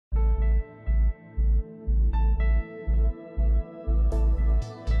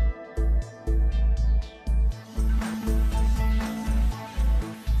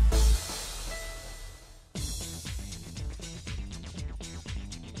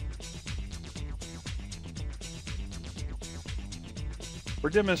We're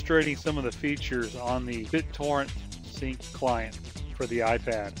demonstrating some of the features on the Bit Torrent Sync client for the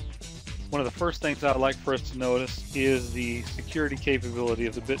iPad. One of the first things I'd like for us to notice is the security capability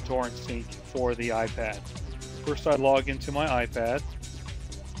of the Bit Torrent Sync for the iPad. First, I log into my iPad,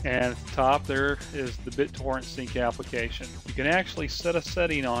 and at the top there is the Bit Torrent Sync application. You can actually set a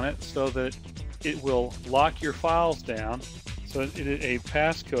setting on it so that it will lock your files down. So a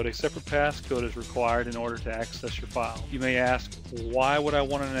passcode, a separate passcode is required in order to access your file. You may ask, why would I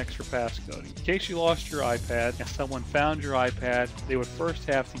want an extra passcode? In case you lost your iPad and someone found your iPad, they would first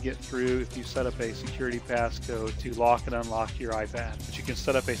have to get through if you set up a security passcode to lock and unlock your iPad. But you can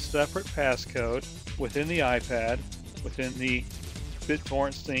set up a separate passcode within the iPad, within the Bit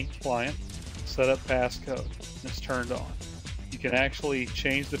Torrent Sync client, set up passcode, and it's turned on. You can actually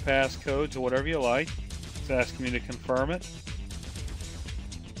change the passcode to whatever you like. It's asking me to confirm it.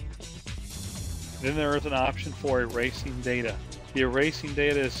 Then there is an option for erasing data. The erasing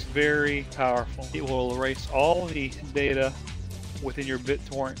data is very powerful. It will erase all the data within your Bit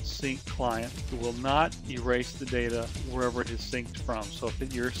Torrent Sync client. It will not erase the data wherever it is synced from. So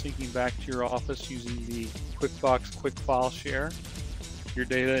if you're syncing back to your office using the QuikBox Quik File Share, your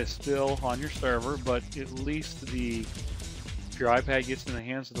data is still on your server, but at least if your iPad gets in the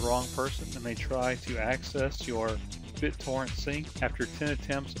hands of the wrong person and they try to access your Bit Torrent Sync, after 10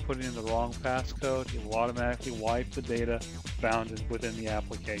 attempts of putting in the wrong passcode, it will automatically wipe the data found within the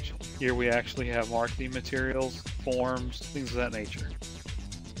application. Here we actually have marketing materials, forms, things of that nature.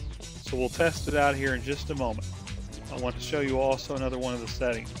 So we'll test it out here in just a moment. I want to show you also another one of the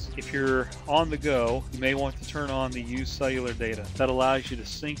settings. If you're on the go, you may want to turn on the Use Cellular Data. That allows you to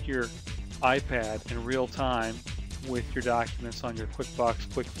sync your iPad in real time with your documents on your QuikBox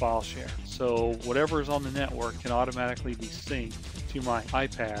Quik File Share. So whatever is on the network can automatically be synced to my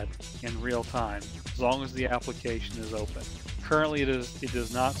iPad in real time, as long as the application is open. Currently it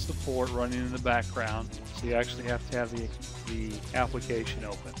does not support running in the background, so you actually have to have the application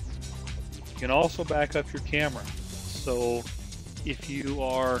open. You can also back up your camera. So if you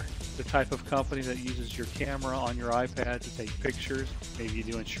are the type of company that uses your camera on your iPad to take pictures, maybe you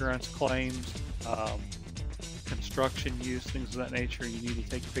do insurance claims, construction use, things of that nature, you need to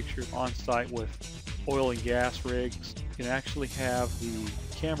take pictures on site with oil and gas rigs, you can actually have the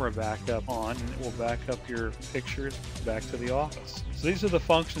camera backup on and it will back up your pictures back to the office. So these are the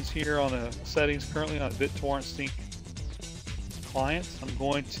functions here on the settings currently on Bit Torrent Sync client. I'm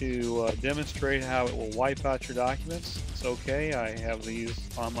going to demonstrate how it will wipe out your documents. It's okay, I have these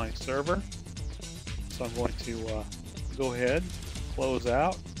on my server. So I'm going to go ahead, close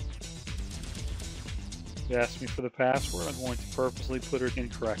out. It asks me for the password. I'm going to purposely put it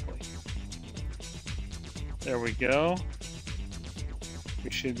incorrectly. There we go. We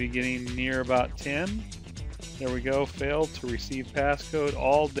should be getting near about 10. There we go. Failed to receive passcode.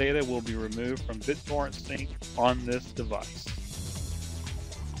 All data will be removed from Bit Torrent Sync on this device.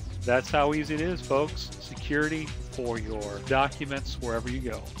 That's how easy it is, folks. Security for your documents wherever you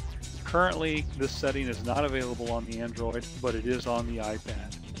go. Currently, this setting is not available on the Android, but it is on the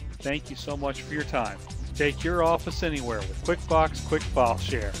iPad. Thank you so much for your time. Take your office anywhere with QuikBox Quik File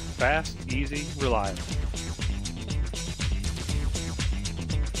Share. Fast, easy, reliable.